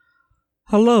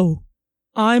Hello,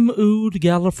 I'm Ood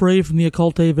Gallifrey from the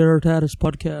Occulte Veritatis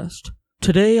podcast.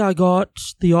 Today I got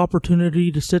the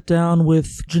opportunity to sit down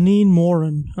with Janine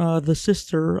Morin, the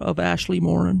sister of Ashley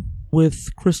Morin, with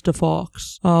Krista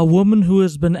Fox, a woman who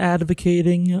has been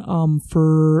advocating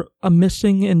for a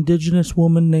missing Indigenous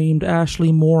woman named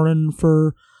Ashley Morin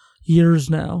for years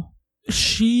now.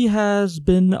 She has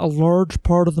been a large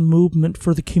part of the movement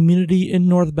for the community in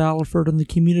North Battleford and the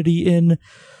community in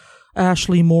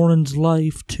Ashley Morin's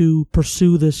life to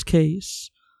pursue this case.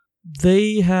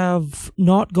 They have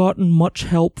not gotten much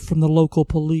help from the local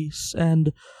police,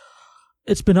 and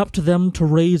it's been up to them to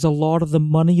raise a lot of the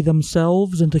money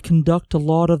themselves and to conduct a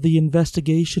lot of the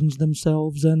investigations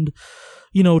themselves and,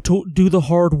 to do the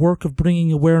hard work of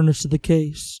bringing awareness to the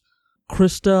case.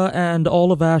 Krista and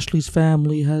all of Ashley's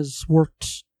family has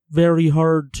worked very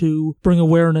hard to bring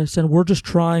awareness, and we're just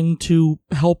trying to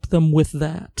help them with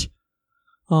that.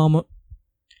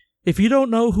 If you don't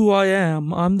know who I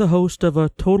am, I'm the host of a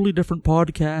totally different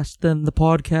podcast than the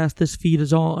podcast this feed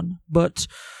is on, but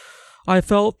I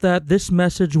felt that this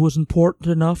message was important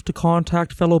enough to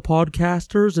contact fellow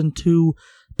podcasters and to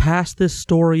pass this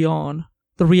story on.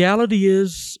 The reality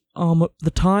is,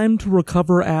 the time to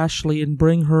recover Ashley and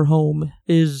bring her home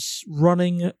is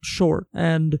running short,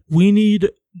 and we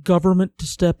need government to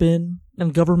step in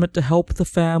and government to help the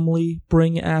family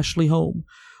bring Ashley home.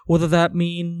 Whether that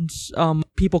means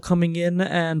people coming in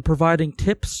and providing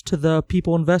tips to the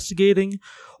people investigating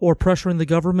or pressuring the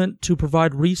government to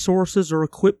provide resources or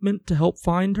equipment to help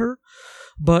find her.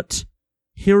 But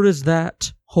here is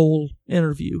that whole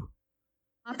interview.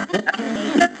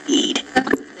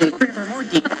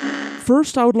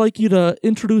 First, I would like you to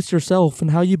introduce yourself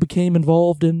and how you became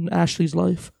involved in Ashley's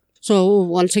life. So,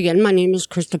 once again, my name is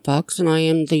Krista Fox, and I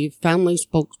am the family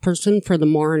spokesperson for the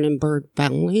Morin and Bird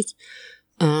families.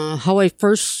 How I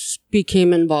first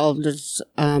became involved is,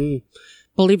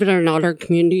 believe it or not, our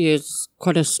community is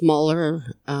quite a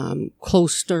smaller,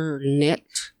 closer knit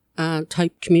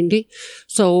type community.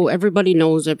 So everybody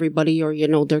knows everybody, or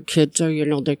their kids, or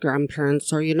their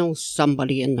grandparents, or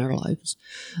somebody in their lives.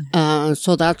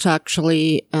 So that's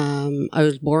actually, I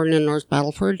was born in North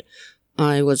Battleford.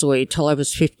 I was away till I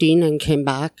was 15 and came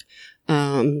back.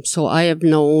 So I have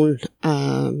known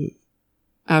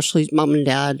Ashley's mom and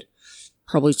dad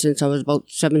probably since I was about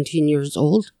 17 years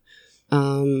old.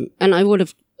 And I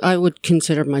would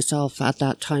consider myself at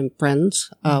that time friends,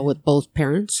 with both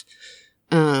parents.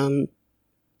 It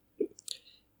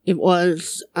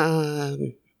was,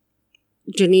 Janine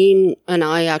and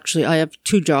I have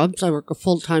two jobs. I work a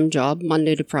full-time job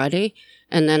Monday to Friday,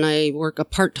 and then I work a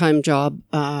part-time job,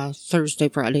 Thursday,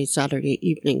 Friday, Saturday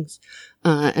evenings.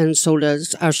 And so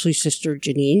does Ashley's sister,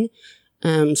 Janine.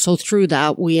 So through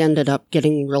that, we ended up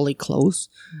getting really close.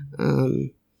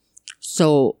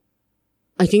 So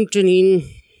I think Janine,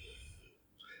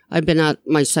 I've been at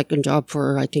my second job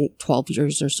for, 12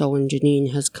 years or so, and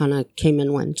Janine has kind of came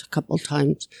and went a couple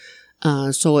times.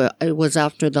 So it was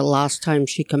after the last time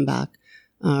she came back.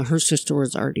 Her sister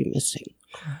was already missing.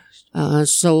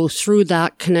 So through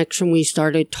that connection, we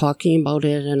started talking about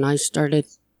it, and I started,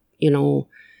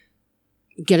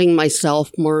 getting myself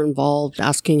more involved,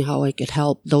 asking how I could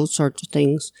help, those sorts of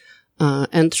things.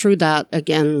 And through that,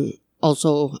 again,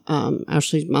 also,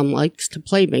 Ashley's mom likes to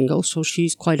play bingo, so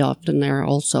she's quite often there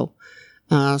also.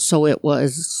 So it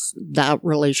was that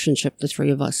relationship the three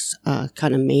of us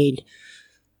kind of made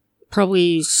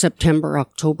probably September,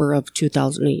 October of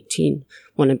 2018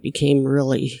 when it became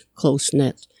really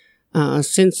close-knit.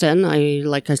 Since then, I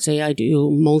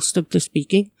do most of the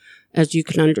speaking. As you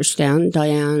can understand,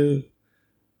 Diane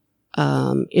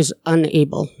is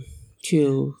unable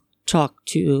to talk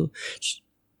to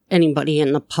anybody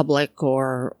in the public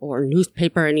or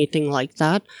newspaper or anything like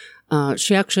that.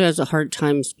 She actually has a hard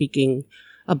time speaking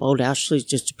about Ashley's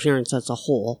disappearance as a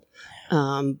whole.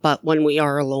 But when we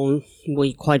are alone,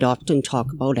 we quite often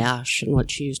talk about Ash and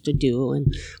what she used to do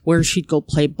and where she'd go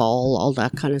play ball, all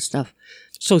that kind of stuff.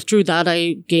 So through that,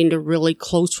 I gained a really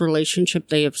close relationship.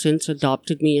 They have since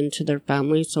adopted me into their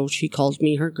family, so she calls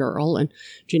me her girl, and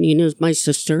Janine is my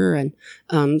sister. And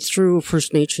through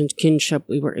First Nations kinship,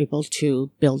 we were able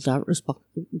to build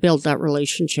that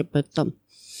relationship with them.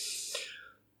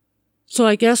 So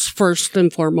I guess first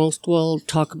and foremost, we'll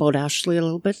talk about Ashley a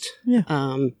little bit.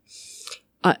 Yeah.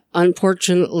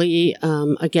 Unfortunately,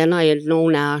 again, I had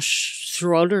known Ash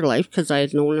throughout her life because I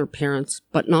had known her parents,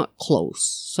 but not close.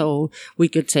 So we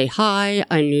could say hi.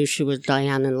 I knew she was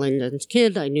Diane and Lyndon's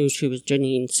kid. I knew she was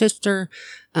Janine's sister.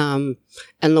 And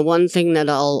the one thing that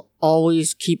I'll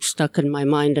always keep stuck in my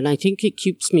mind, and I think it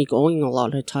keeps me going a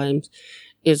lot of times,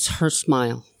 is her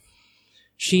smile.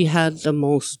 She had the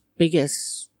most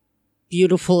biggest,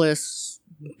 beautifulest,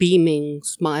 beaming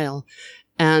smile.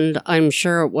 And I'm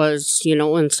sure it was,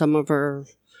 in some of her,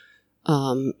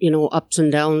 ups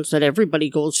and downs that everybody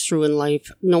goes through in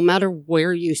life. No matter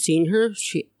where you've seen her,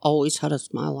 she always had a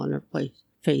smile on her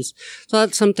face. So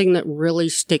that's something that really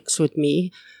sticks with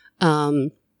me.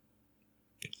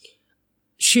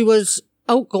 She was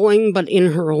outgoing, but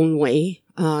in her own way.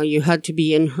 You had to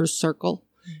be in her circle.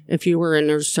 If you were in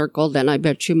her circle, then I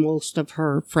bet you most of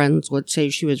her friends would say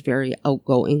she was very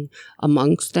outgoing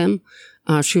amongst them.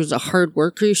 She was a hard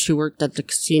worker. She worked at the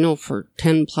casino for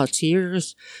 10 plus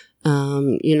years.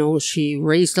 She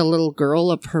raised a little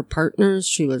girl of her partner's.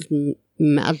 She was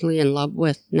madly in love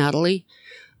with Natalie.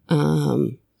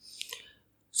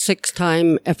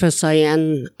 6-time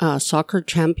FSIN soccer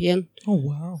champion. Oh,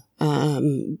 wow.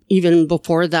 Even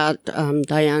before that,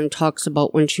 Diane talks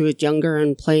about when she was younger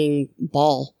and playing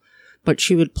ball, but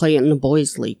she would play in the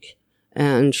boys' league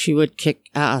and she would kick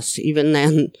ass even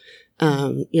then.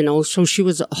 So she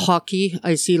was hockey.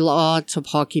 I see lots of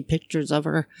hockey pictures of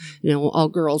her, all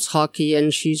girls hockey,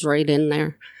 and she's right in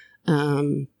there.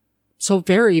 So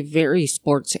very, very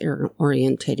sports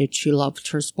orientated. She loved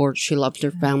her sports. She loved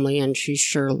her family, and she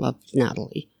sure loved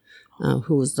Natalie,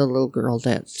 who was the little girl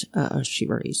that she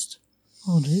raised.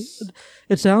 Oh, geez.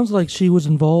 It sounds like she was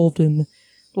involved in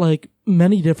like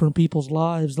many different people's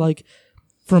lives, like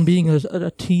from being a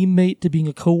teammate to being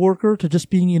a coworker to just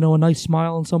being, a nice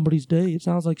smile on somebody's day. It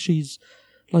sounds like she's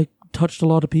like touched a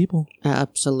lot of people.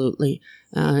 Absolutely.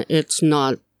 It's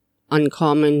not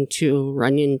uncommon to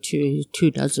run into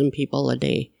 24 people a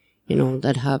day,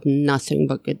 that have nothing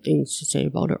but good things to say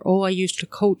about her. Oh, I used to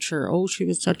coach her. Oh, she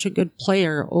was such a good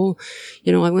player. Oh,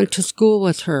 I went to school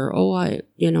with her. Oh, I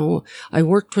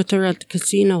worked with her at the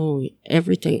casino,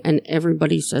 everything. And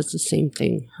everybody says the same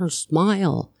thing. Her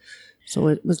smile. So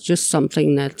it was just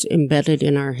something that's embedded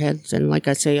in our heads. And like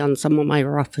I say, on some of my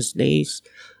roughest days,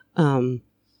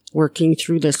 working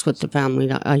through this with the family,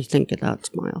 I think of that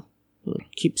smile.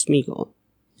 It keeps me going.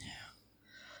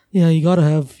 Yeah, you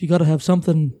gotta have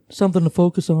something to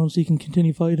focus on so you can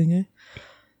continue fighting, eh?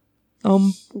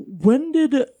 When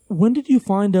did you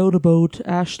find out about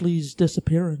Ashley's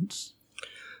disappearance?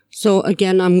 So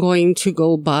again, I'm going to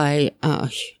go by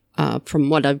from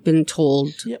what I've been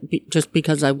told, just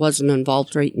because I wasn't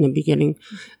involved right in the beginning.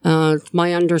 It's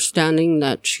my understanding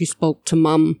that she spoke to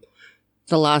Mom.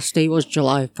 The last day was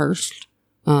July 1st,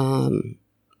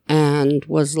 and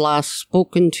was last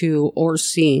spoken to or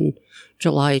seen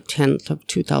July 10th of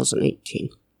 2018.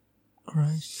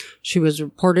 Christ. She was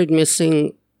reported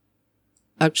missing.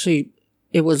 Actually,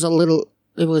 it was 8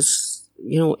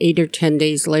 or 10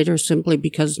 days later, simply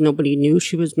because nobody knew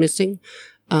she was missing.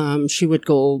 She would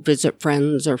go visit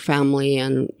friends or family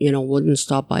and, wouldn't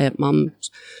stop by at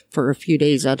Mom's for a few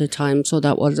days at a time. So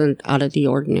that wasn't out of the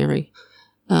ordinary.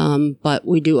 But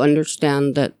we do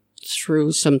understand that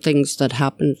through some things that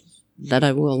happened that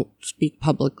I won't speak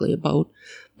publicly about,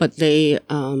 but they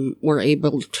were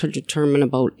able to determine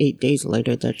about 8 days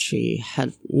later that she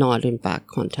had not, in fact,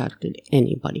 contacted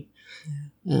anybody.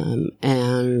 Yeah.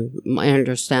 And my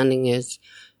understanding is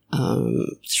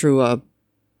through a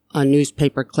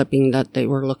newspaper clipping that they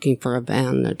were looking for a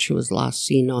van that she was last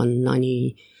seen on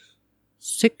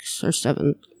 96 or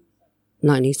 7th.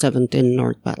 97th in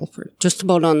North Battleford, just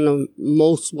about on the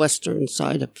most western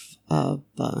side of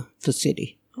the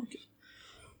city. Okay.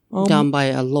 Down by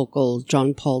a local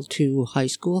John Paul II high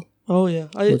school. Oh yeah,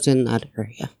 it was in that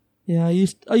area. Yeah, I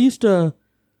used to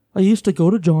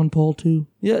go to John Paul II.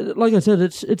 Yeah, like I said,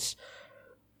 it's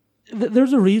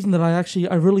there's a reason that I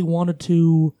really wanted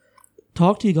to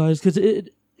talk to you guys, because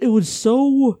it was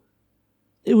so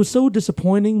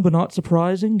disappointing but not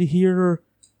surprising to hear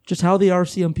just how the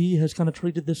RCMP has kind of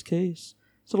treated this case.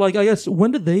 So, like, I guess, when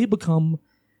did they become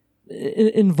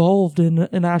involved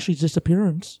in Ashley's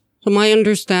disappearance? So my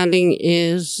understanding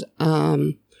is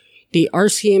the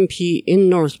RCMP in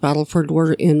North Battleford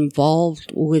were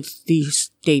involved with the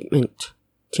statement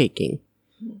taking,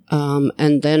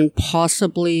 and then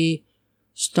possibly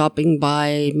stopping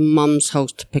by Mom's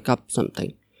house to pick up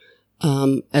something.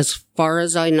 As far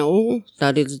as I know,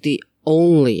 that is the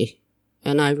only,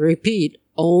 and I repeat,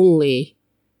 only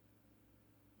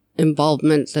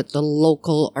involvement that the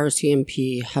local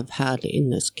RCMP have had in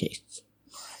this case.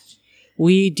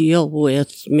 We deal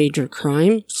with major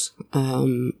crimes,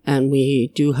 and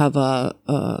we do have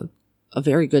a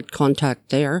very good contact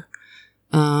there.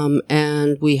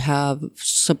 And we have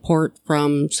support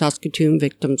from Saskatoon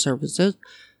Victim Services,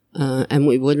 and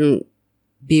we wouldn't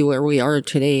be where we are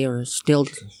today or still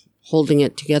holding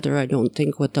it together, I don't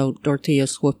think, without Dorothea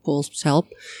Swiftwolf's help.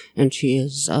 And she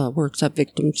works at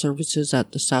Victim Services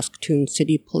at the Saskatoon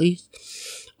City Police.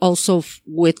 Also,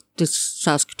 with the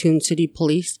Saskatoon City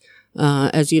Police,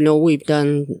 as you know, we've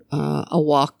done a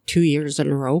walk 2 years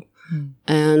in a row.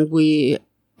 And we,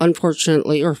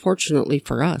 unfortunately, or fortunately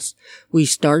for us, we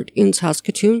start in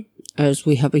Saskatoon, as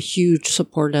we have a huge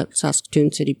support at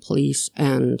Saskatoon City Police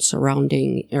and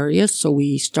surrounding areas. So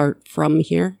we start from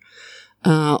here.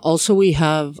 Also, we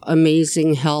have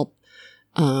amazing help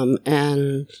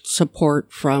and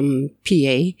support from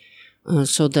PA.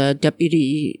 So the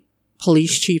deputy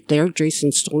police chief there,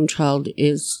 Jason Stonechild,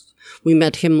 we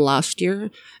met him last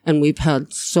year, and we've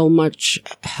had so much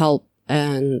help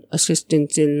and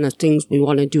assistance in the things we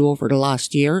want to do over the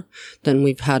last year than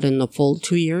we've had in the full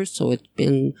 2 years. So it's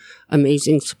been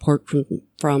amazing support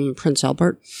from Prince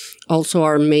Albert. Also,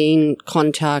 our main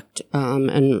contact,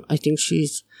 and I think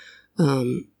she's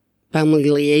family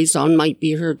liaison might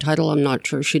be her title. I'm not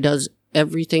sure. She does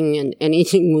everything and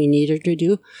anything we need her to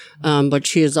do. But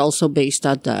she is also based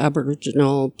at the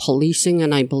Aboriginal Policing,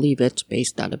 and I believe it's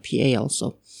based out of PA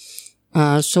also.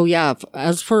 So yeah,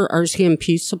 as for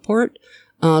RCMP support,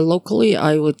 locally,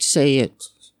 I would say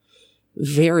it's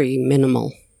very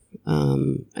minimal.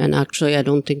 And actually, I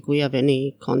don't think we have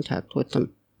any contact with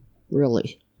them,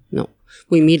 really. No.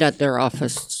 We meet at their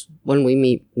office when we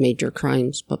meet major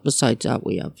crimes, but besides that,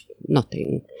 we have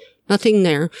nothing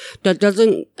there. That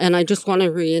doesn't, and I just want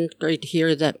to reiterate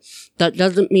here that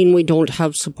doesn't mean we don't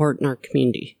have support in our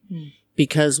community,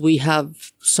 because we have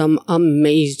some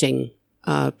amazing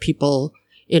people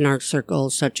in our circle,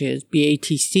 such as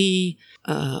BATC,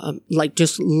 like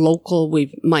just local.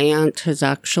 My aunt has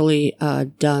actually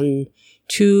done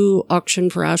 2 auction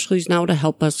for Ashley's now to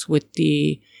help us with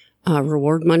the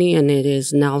reward money, and it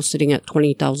is now sitting at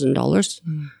 $20,000.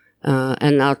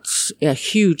 And that's a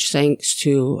huge thanks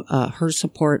to her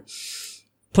support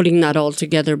putting that all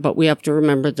together. But we have to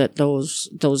remember that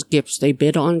those gifts they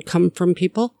bid on come from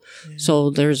people. Yeah. So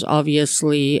there's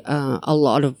obviously a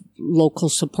lot of local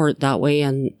support that way.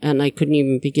 And I couldn't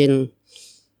even begin,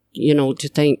 to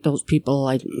thank those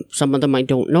people. Some of them I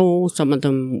don't know. Some of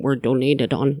them were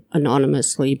donated on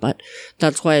anonymously. But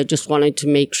that's why I just wanted to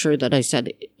make sure that I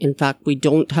said, in fact, we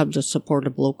don't have the support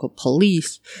of local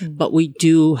police, but we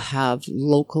do have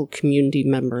local community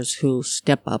members who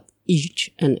step up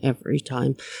each and every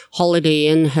time. Holiday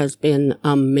Inn has been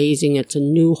amazing. It's a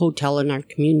new hotel in our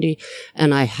community,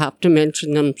 and I have to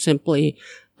mention them simply.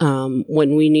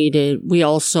 When we needed, we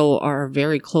also are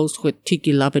very close with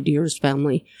Tiki Lavadeer's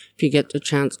family. If you get the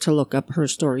chance to look up her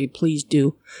story, please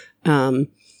do.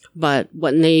 But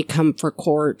when they come for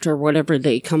court or whatever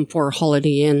they come for,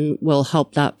 Holiday Inn will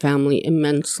help that family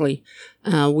immensely.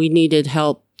 We needed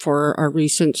help for our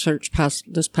recent search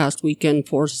this past weekend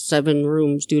for 7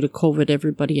 rooms due to COVID.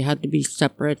 Everybody had to be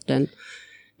separate and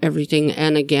everything.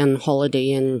 And again,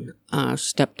 Holiday Inn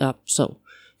stepped up. So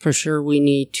for sure, we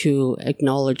need to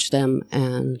acknowledge them.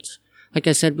 And like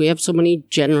I said, we have so many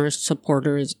generous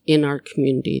supporters in our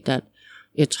community that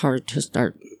it's hard to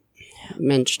start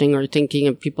mentioning or thinking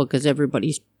of people because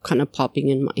everybody's kind of popping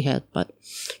in my head. But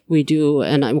we do,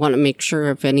 and I want to make sure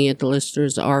if any of the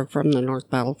listeners are from the North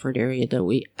Battleford area that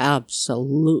we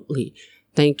absolutely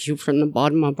thank you from the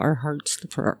bottom of our hearts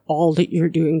for all that you're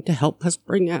doing to help us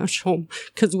bring Ash home.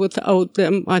 Because without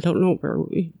them, I don't know where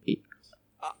we'd be.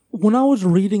 When I was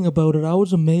reading about it, I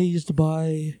was amazed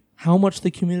by how much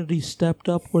the community stepped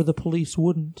up where the police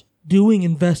wouldn't, doing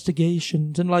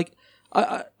investigations. And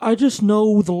I just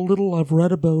know the little I've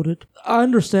read about it. I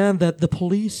understand that the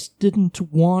police didn't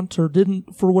want or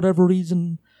didn't, for whatever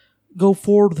reason, go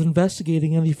forward with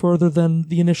investigating any further than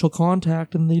the initial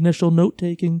contact and the initial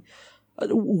note-taking.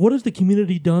 What has the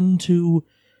community done to,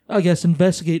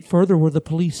 investigate further where the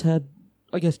police had,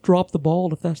 dropped the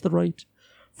ball, if that's the right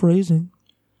phrasing?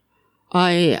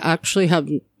 I actually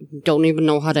don't even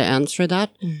know how to answer that.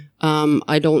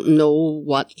 I don't know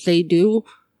what they do,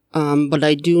 but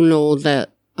I do know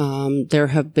that there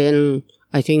have been,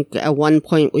 I think at one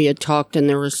point we had talked and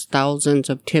there was thousands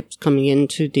of tips coming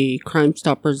into the Crime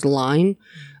Stoppers line.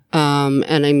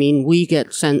 And I mean, we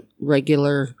get sent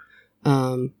regular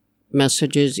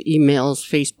messages, emails,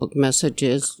 Facebook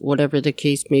messages, whatever the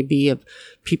case may be, of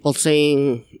people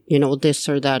saying, this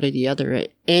or that or the other.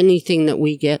 Anything that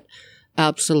we get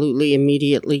absolutely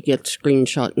immediately gets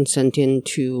screenshot and sent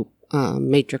into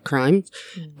major crimes.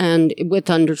 And with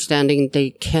understanding they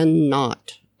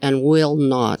cannot and will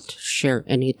not share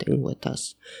anything with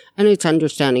us. And it's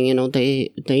understanding,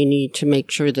 they need to make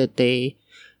sure that they,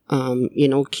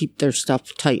 keep their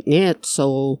stuff tight knit.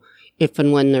 So if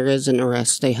and when there is an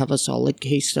arrest, they have a solid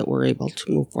case that we're able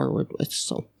to move forward with.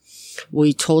 So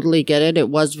we totally get it. It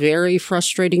was very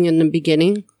frustrating in the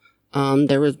beginning.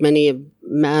 There was many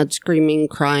mad screaming,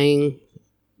 crying.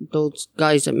 Those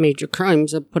guys at Major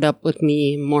Crimes have put up with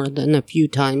me more than a few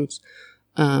times.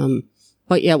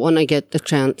 But yeah, when I get the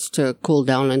chance to cool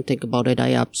down and think about it,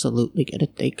 I absolutely get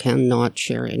it. They cannot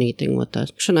share anything with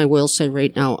us. And I will say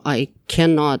right now, I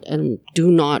cannot and do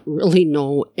not really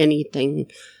know anything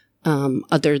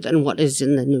other than what is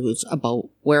in the news about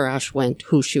where Ash went,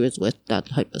 who she was with, that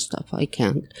type of stuff. I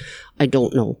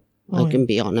don't know. I can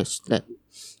be honest that,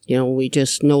 we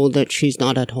just know that she's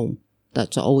not at home.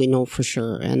 That's all we know for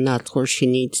sure. And that's where she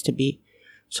needs to be.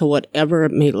 So whatever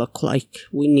it may look like,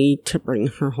 we need to bring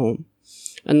her home.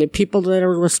 And the people that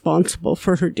are responsible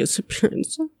for her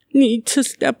disappearance need to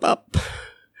step up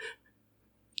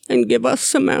and give us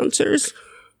some answers.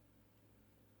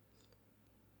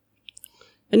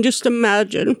 And just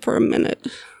imagine for a minute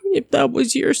if that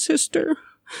was your sister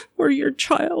or your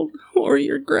child or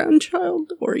your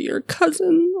grandchild or your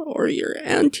cousin or your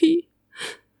auntie.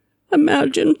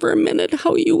 Imagine for a minute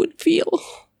how you would feel.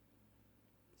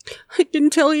 I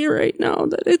can tell you right now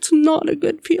that it's not a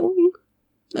good feeling.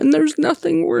 And there's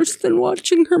nothing worse than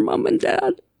watching her mom and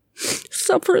dad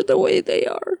suffer the way they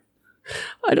are.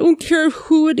 I don't care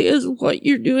who it is, what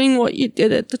you're doing, what you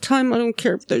did at the time. I don't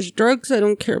care if there's drugs. I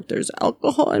don't care if there's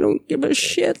alcohol. I don't give a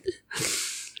shit.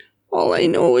 All I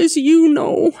know is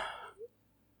And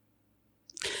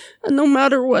no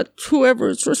matter what, whoever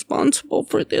is responsible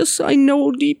for this, I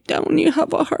know deep down you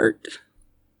have a heart.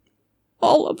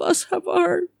 All of us have a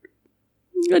heart.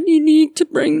 And you need to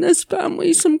bring this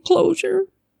family some closure.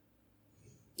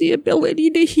 The ability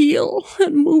to heal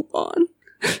and move on.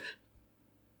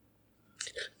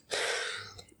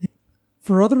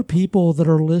 For other people that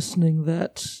are listening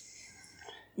that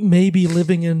may be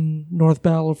living in North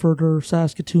Battleford or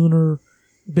Saskatoon or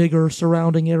bigger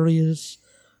surrounding areas,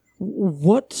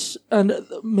 and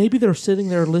maybe they're sitting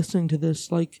there listening to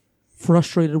this, like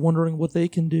frustrated, wondering what they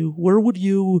can do. Where would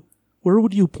you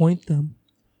point them?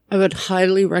 I would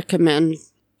highly recommend,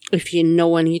 if you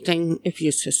know anything, if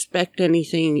you suspect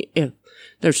anything, if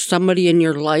there's somebody in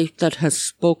your life that has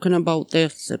spoken about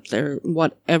this,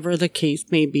 whatever the case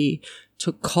may be,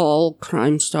 to call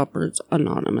Crime Stoppers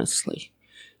anonymously.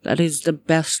 That is the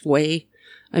best way.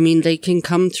 I mean, they can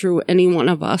come through any one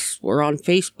of us. We're on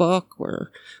Facebook,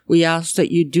 where we ask that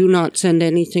you do not send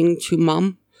anything to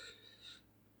Mom.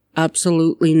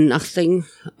 Absolutely nothing.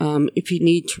 If you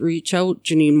need to reach out,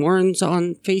 Janine Morin's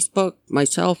on Facebook.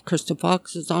 Myself, Krista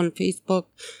Fox is on Facebook.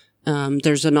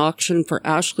 There's an auction for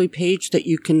Ashley page that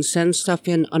you can send stuff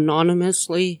in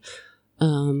anonymously.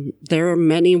 There are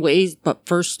many ways, but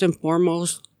first and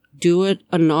foremost, do it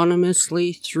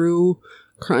anonymously through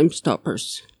Crime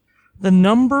Stoppers. The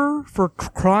number for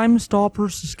Crime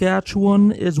Stoppers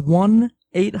Saskatchewan is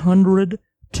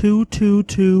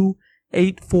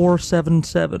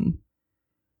 1-800-222-8477.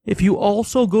 If you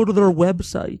also go to their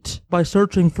website by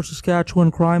searching for Saskatchewan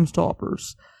Crime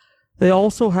Stoppers, they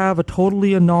also have a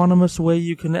totally anonymous way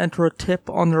you can enter a tip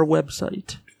on their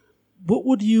website. What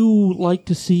would you like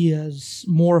to see as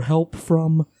more help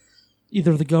from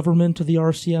either the government or the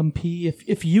RCMP?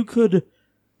 If you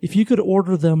could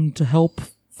order them to help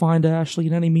find Ashley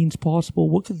in any means possible,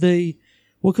 what could they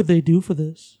do for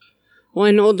this? Well,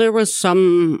 I know there was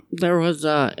a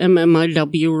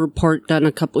MMIW report done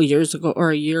a couple years ago, or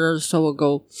a year or so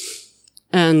ago,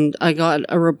 and I got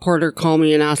a reporter call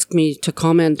me and ask me to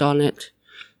comment on it.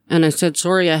 And I said,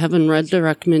 sorry, I haven't read the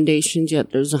recommendations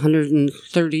yet. There's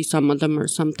 130 some of them or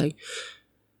something.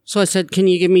 So I said, can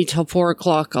you give me till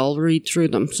 4:00? I'll read through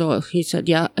them. So he said,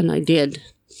 yeah, and I did.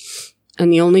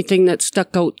 And the only thing that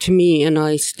stuck out to me, and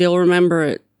I still remember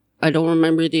it, I don't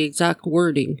remember the exact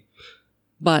wording,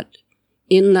 but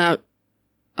in that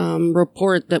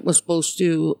report that was supposed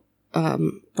to,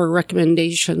 for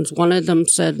recommendations, one of them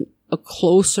said a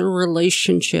closer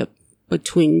relationship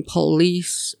between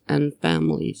police and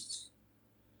families.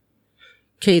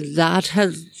 Okay,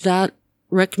 that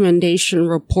recommendation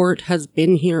report has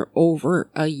been here over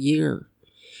a year.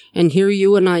 And here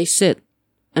you and I sit,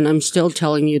 and I'm still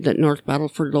telling you that North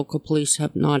Battleford local police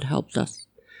have not helped us.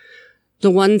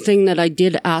 The one thing that I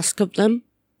did ask of them,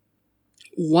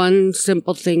 one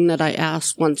simple thing that I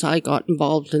asked once I got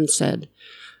involved and said,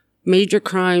 Major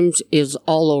Crimes is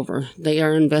all over. They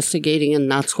are investigating,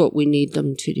 and that's what we need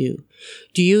them to do.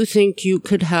 Do you think you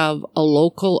could have a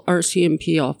local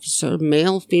RCMP officer,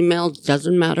 male, female,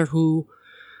 doesn't matter who,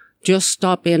 just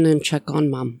stop in and check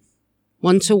on Mom?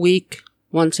 Once a week,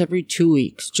 once every 2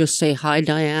 weeks. Just say, hi,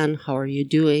 Diane, how are you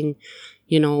doing?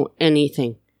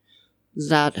 Anything.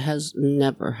 That has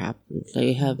never happened.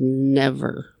 They have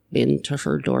never been to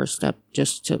her doorstep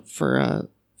just for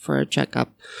a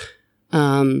checkup.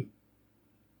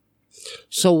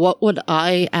 So what would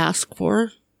I ask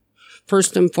for?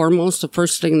 First and foremost, the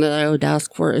first thing that I would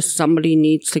ask for is somebody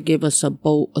needs to give us a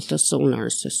boat with a sonar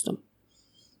system.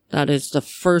 That is the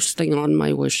first thing on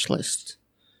my wish list.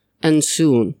 And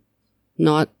soon.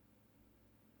 Not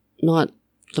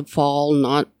the fall,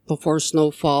 not before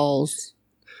snow falls.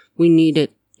 We need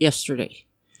it yesterday.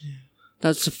 Yeah.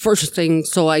 That's the first thing.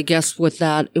 So I guess with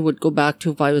that, it would go back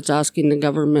to if I was asking the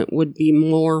government, would be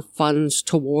more funds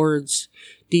towards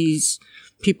these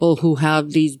people who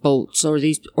have these boats or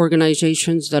these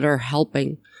organizations that are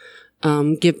helping.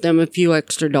 Give them a few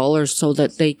extra dollars so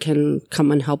that they can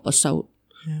come and help us out.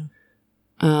 Yeah.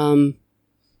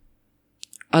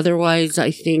 Otherwise,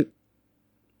 I think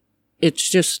it's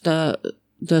just the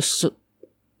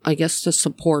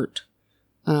support.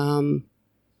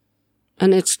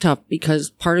 And it's tough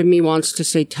because part of me wants to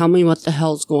say, tell me what the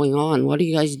hell's going on. What are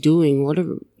you guys doing?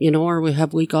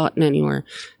 Have we gotten anywhere?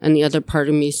 And the other part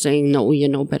of me is saying, no, you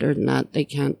know better than that. They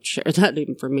can't share that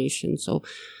information. So,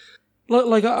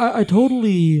 like, I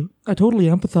totally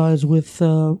empathize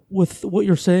with what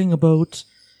you're saying about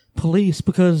police,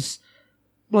 because,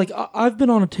 like, I've been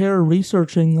on a tear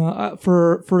researching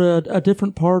for a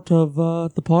different part of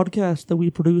the podcast that we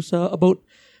produce about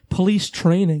police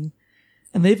training,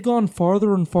 and they've gone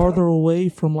farther and farther away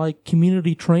from, like,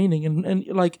 community training, and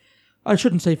like, I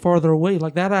shouldn't say farther away,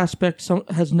 like, that aspect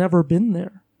has never been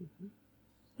there.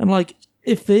 And, like,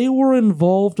 if they were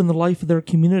involved in the life of their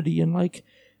community, and, like,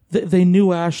 they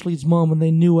knew Ashley's mom, and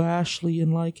they knew Ashley,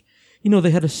 and, like,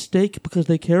 they had a stake because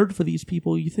they cared for these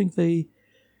people, you think they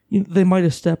might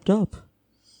have stepped up.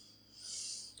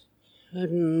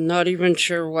 I'm not even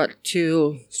sure what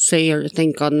to say or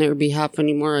think on their behalf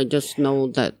anymore. I just know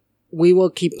that we will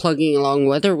keep plugging along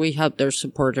whether we have their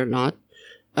support or not.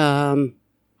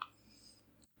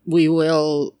 We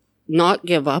will not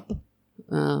give up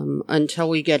until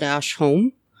we get Ash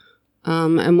home.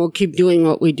 And we'll keep doing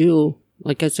what we do.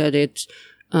 Like I said, it's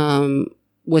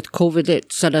with COVID,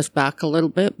 it set us back a little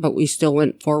bit, but we still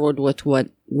went forward with what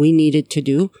we needed to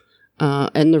do.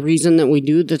 And the reason that we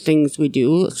do the things we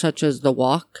do, such as the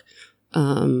walk,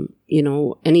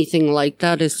 anything like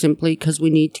that, is simply because we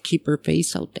need to keep her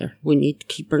face out there. We need to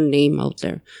keep her name out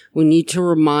there. We need to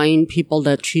remind people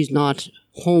that she's not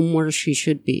home where she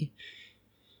should be.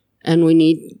 And we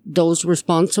need those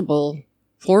responsible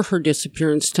for her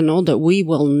disappearance to know that we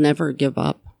will never give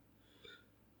up.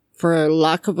 For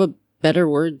lack of a better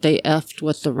word, they effed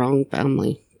with the wrong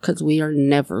family, because we are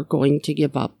never going to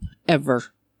give up, ever.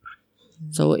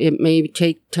 So it may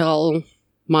take till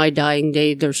my dying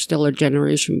day. There's still a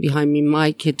generation behind me.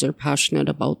 My kids are passionate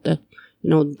about that.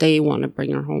 They want to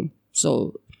bring her home.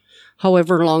 So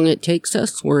however long it takes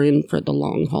us, we're in for the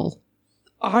long haul.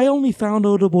 I only found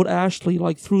out about Ashley,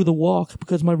 like, through the walk,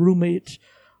 because my roommate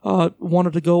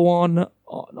wanted to go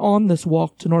on this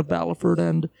walk to North Battleford,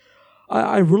 and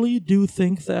I really do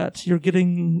think that you're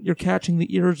catching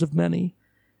the ears of many,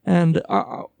 and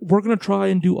we're going to try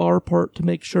and do our part to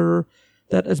make sure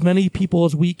that as many people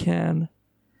as we can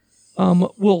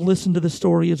will listen to the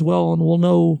story as well, and will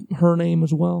know her name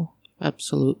as well.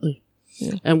 Absolutely.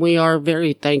 Yeah. And we are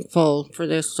very thankful for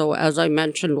this. So as I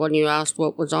mentioned, when you asked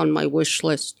what was on my wish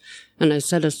list, and I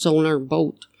said a sonar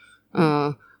boat,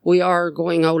 we are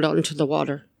going out onto the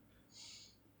water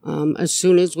as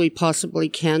soon as we possibly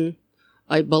can.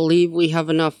 I believe we have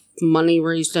enough money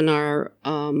raised in our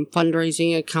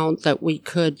fundraising account that we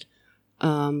could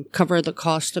cover the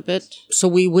cost of it. So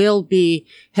we will be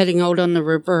heading out on the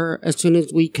river as soon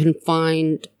as we can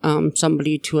find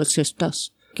somebody to assist us.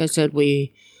 Like I said,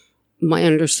 my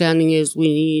understanding is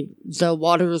the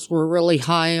waters were really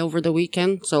high over the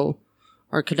weekend, so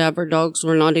our cadaver dogs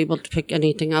were not able to pick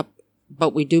anything up,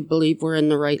 but we do believe we're in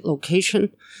the right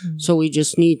location. Mm-hmm. So we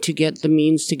just need to get the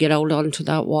means to get out onto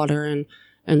that water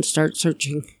and start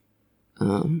searching.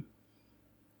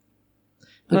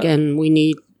 Again, we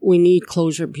need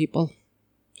closure, people.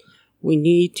 We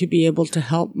need to be able to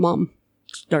help Mom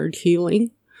start healing.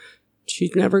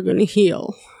 She's never going to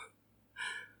heal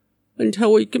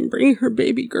until we can bring her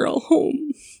baby girl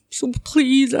home. So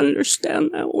please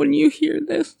understand that when you hear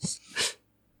this.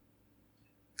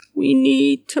 We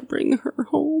need to bring her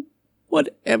home,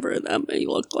 whatever that may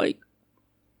look like.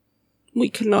 We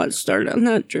cannot start on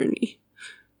that journey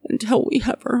until we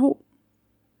have her home.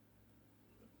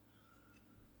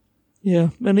 Yeah,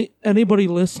 anybody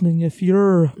listening, if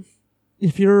you're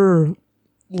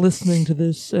listening to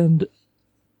this and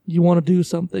you want to do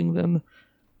something, then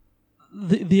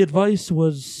the advice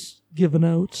was given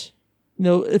out.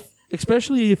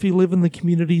 Especially if you live in the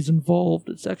communities involved,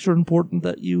 it's extra important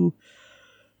that you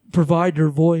provide your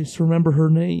voice, remember her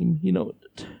name.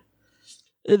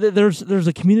 There's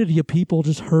a community of people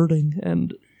just hurting,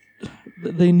 and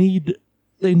they need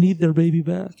their baby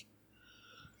back.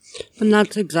 And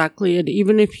that's exactly it.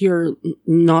 Even if you're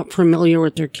not familiar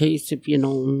with their case, if you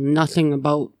know nothing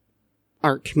about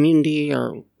our community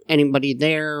or anybody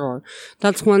there, or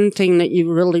that's one thing that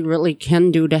you really, really can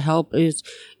do to help is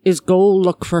go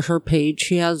look for her page.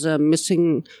 She has a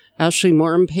missing Ashley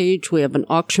Morin page. We have an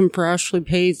auction for Ashley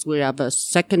page. We have a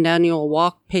second annual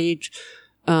walk page.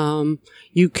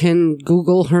 You can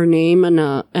Google her name and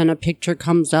a picture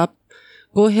comes up.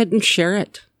 Go ahead and share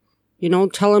it.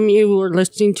 Tell them you were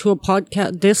listening to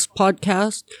this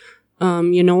podcast,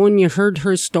 and you heard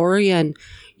her story and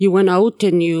you went out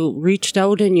and you reached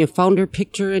out and you found her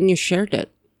picture and you shared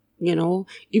it.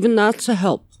 Even that's a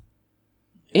help.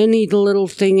 Any little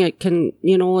thing it can,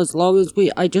 as long as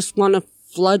I just want to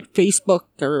flood Facebook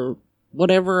or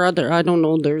whatever I don't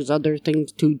know, there's other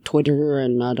things too, Twitter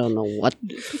and I don't know what.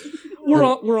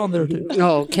 We're on there too.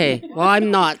 Oh, okay. Well,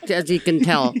 I'm not, as you can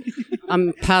tell.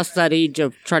 I'm past that age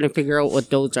of trying to figure out what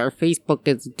those are. Facebook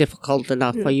is difficult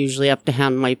enough. I usually have to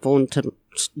hand my phone to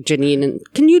Janine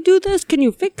and, can you do this? Can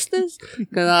you fix this?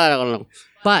 Because I don't know.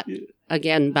 But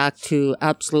again, back to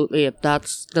absolutely, if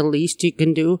that's the least you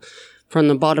can do, from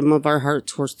the bottom of our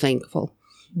hearts, we're thankful.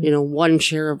 One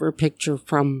share of her picture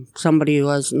from somebody who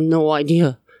has no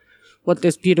idea what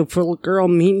this beautiful girl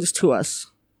means to us.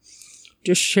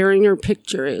 Just sharing her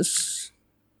picture is,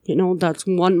 that's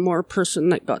one more person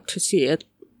that got to see it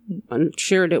and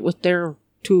shared it with their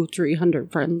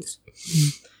 200-300 friends.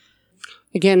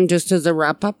 Again, just as a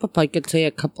wrap up, if I could say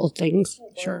a couple of things.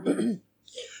 Sure.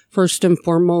 First and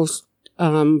foremost,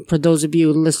 for those of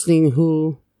you listening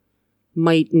who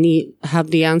might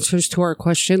have the answers to our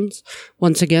questions,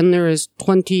 once again, there is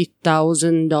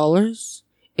 $20,000.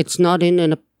 It's not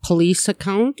in a police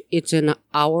account. It's in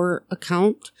our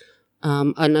account,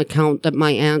 an account that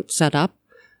my aunt set up.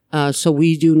 So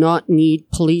we do not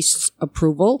need police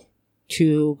approval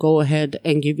to go ahead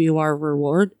and give you our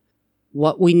reward.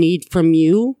 What we need from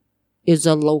you is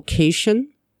a location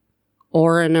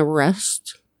or an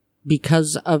arrest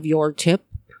because of your tip,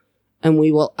 and we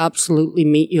will absolutely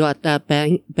meet you at that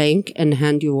bank and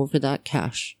hand you over that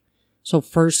cash. So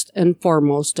first and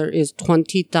foremost, there is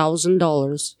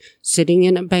 $20,000 sitting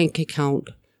in a bank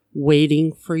account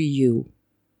waiting for you.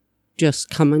 Just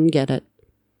come and get it.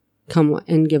 Come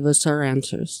and give us our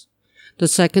answers. The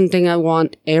second thing I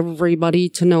want everybody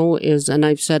to know is, and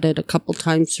I've said it a couple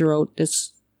times throughout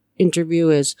this interview,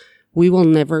 is we will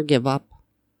never give up.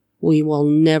 We will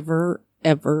never,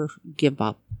 ever give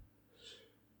up.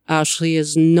 Ashley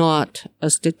is not a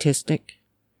statistic.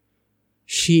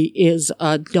 She is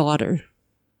a daughter,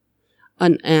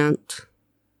 an aunt,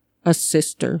 a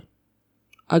sister,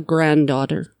 a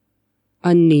granddaughter,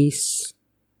 a niece,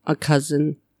 a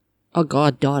cousin, a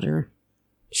goddaughter.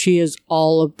 She is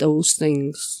all of those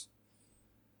things.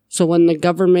 So when the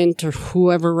government or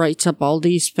whoever writes up all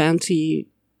these fancy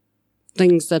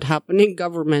things that happen in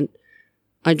government,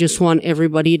 I just want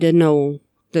everybody to know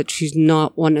that she's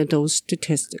not one of those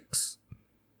statistics.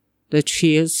 That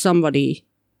she is somebody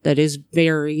that is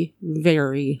very,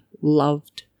 very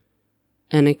loved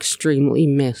and extremely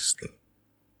missed.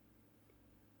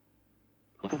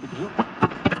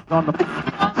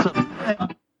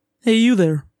 Hey, you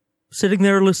there, sitting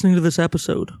there listening to this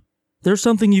episode. There's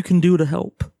something you can do to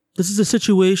help. This is a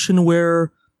situation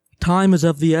where time is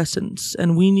of the essence,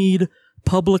 and we need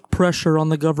public pressure on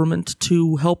the government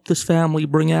to help this family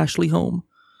bring Ashley home.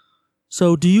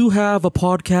 So do you have a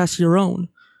podcast of your own?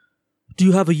 Do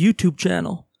you have a YouTube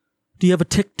channel? Do you have a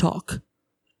TikTok?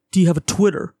 Do you have a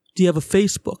Twitter? Do you have a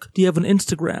Facebook? Do you have an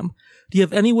Instagram? Do you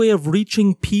have any way of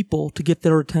reaching people to get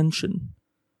their attention?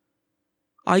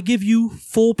 I give you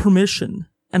full permission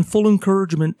and full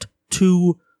encouragement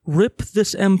to rip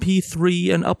this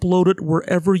MP3 and upload it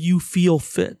wherever you feel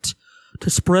fit to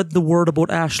spread the word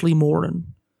about Ashley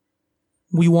Morin.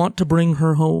 We want to bring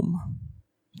her home.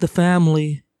 The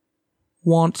family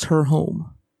wants her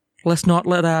home. Let's not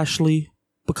let Ashley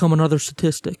become another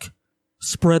statistic.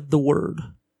 Spread the word.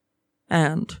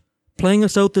 And, playing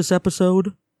us out this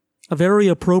episode, a very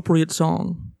appropriate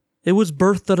song. It was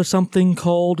birthed out of something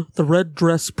called the Red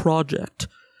Dress Project,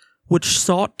 which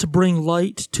sought to bring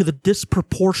light to the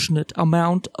disproportionate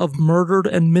amount of murdered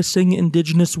and missing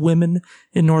Indigenous women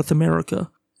in North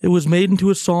America. It was made into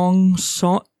a song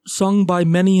sung by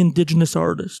many Indigenous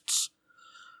artists.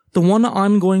 The one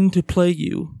I'm going to play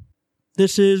you,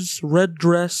 this is Red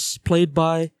Dress, played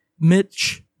by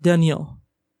Mitch Daniel.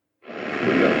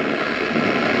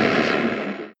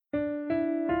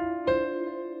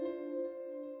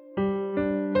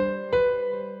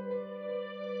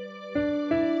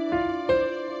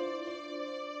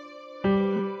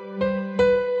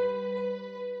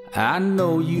 I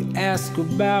know you ask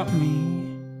about me.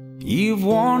 You've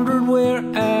wondered where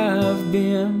I've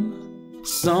been.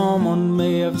 Someone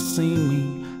may have seen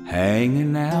me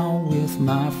hanging out with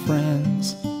my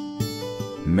friends.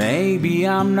 Maybe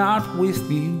I'm not with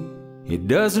you. It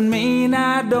doesn't mean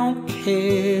I don't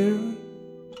care.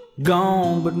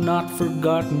 Gone but not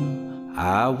forgotten,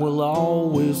 I will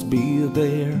always be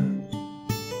there.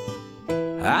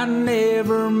 I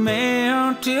never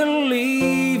meant to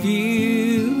leave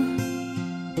you.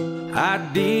 I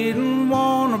didn't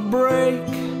want to break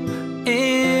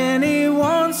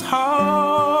anyone's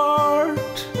heart.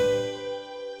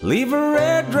 Leave her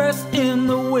address in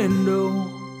the window,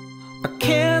 a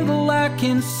candle I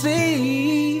can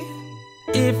see.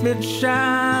 If it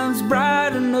shines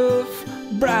bright enough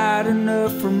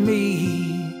for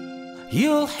me,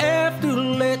 you'll have to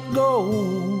let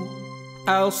go.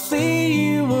 I'll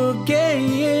see you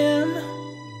again.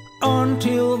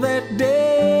 Until that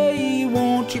day,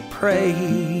 won't you pray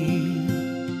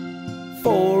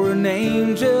for an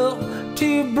angel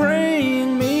to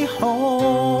bring me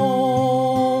home?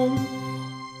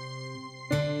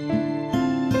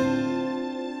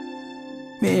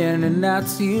 Many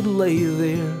nights you'd lay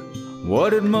there,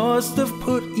 what it must have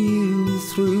put you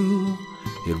through.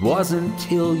 It wasn't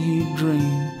till you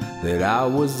dreamed that I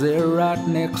was there right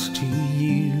next to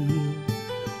you.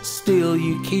 Still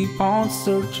you keep on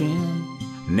searching,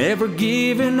 never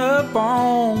giving up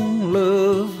on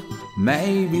love.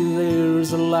 Maybe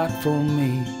there's a light for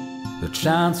me that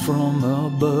shines from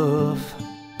above.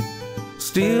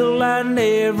 Still I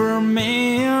never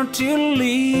meant to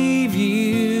leave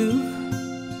you,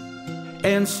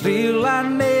 and still I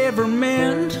never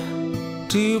meant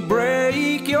to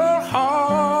break your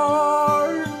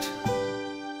heart.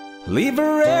 Leave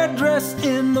her address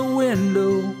in the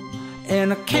window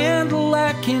and a candle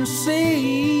I can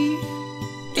see.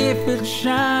 If it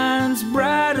shines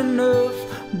bright enough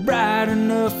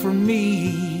for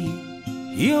me,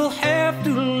 you'll have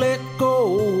to let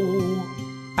go.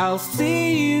 I'll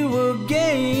see you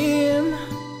again.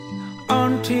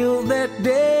 Until that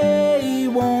day,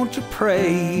 won't you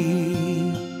pray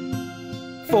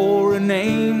for an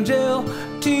angel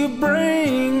to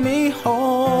bring me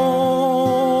home?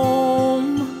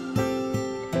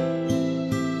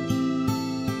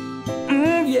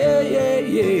 Yeah, yeah,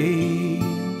 yeah.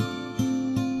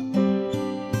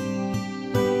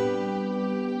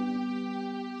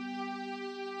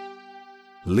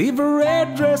 Leave her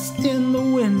address in the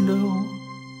window,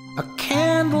 a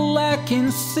candle I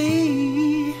can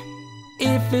see.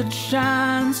 If it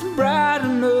shines bright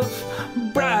enough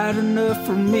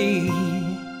for me,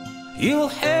 you'll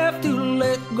have to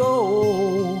let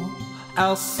go.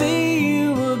 I'll see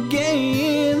you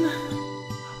again.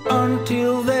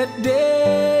 Until that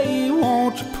day,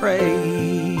 won't you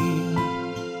pray?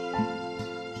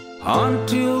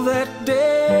 Until that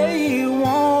day,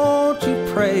 won't you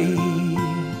pray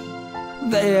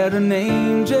that an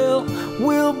angel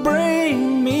will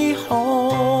bring me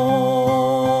home?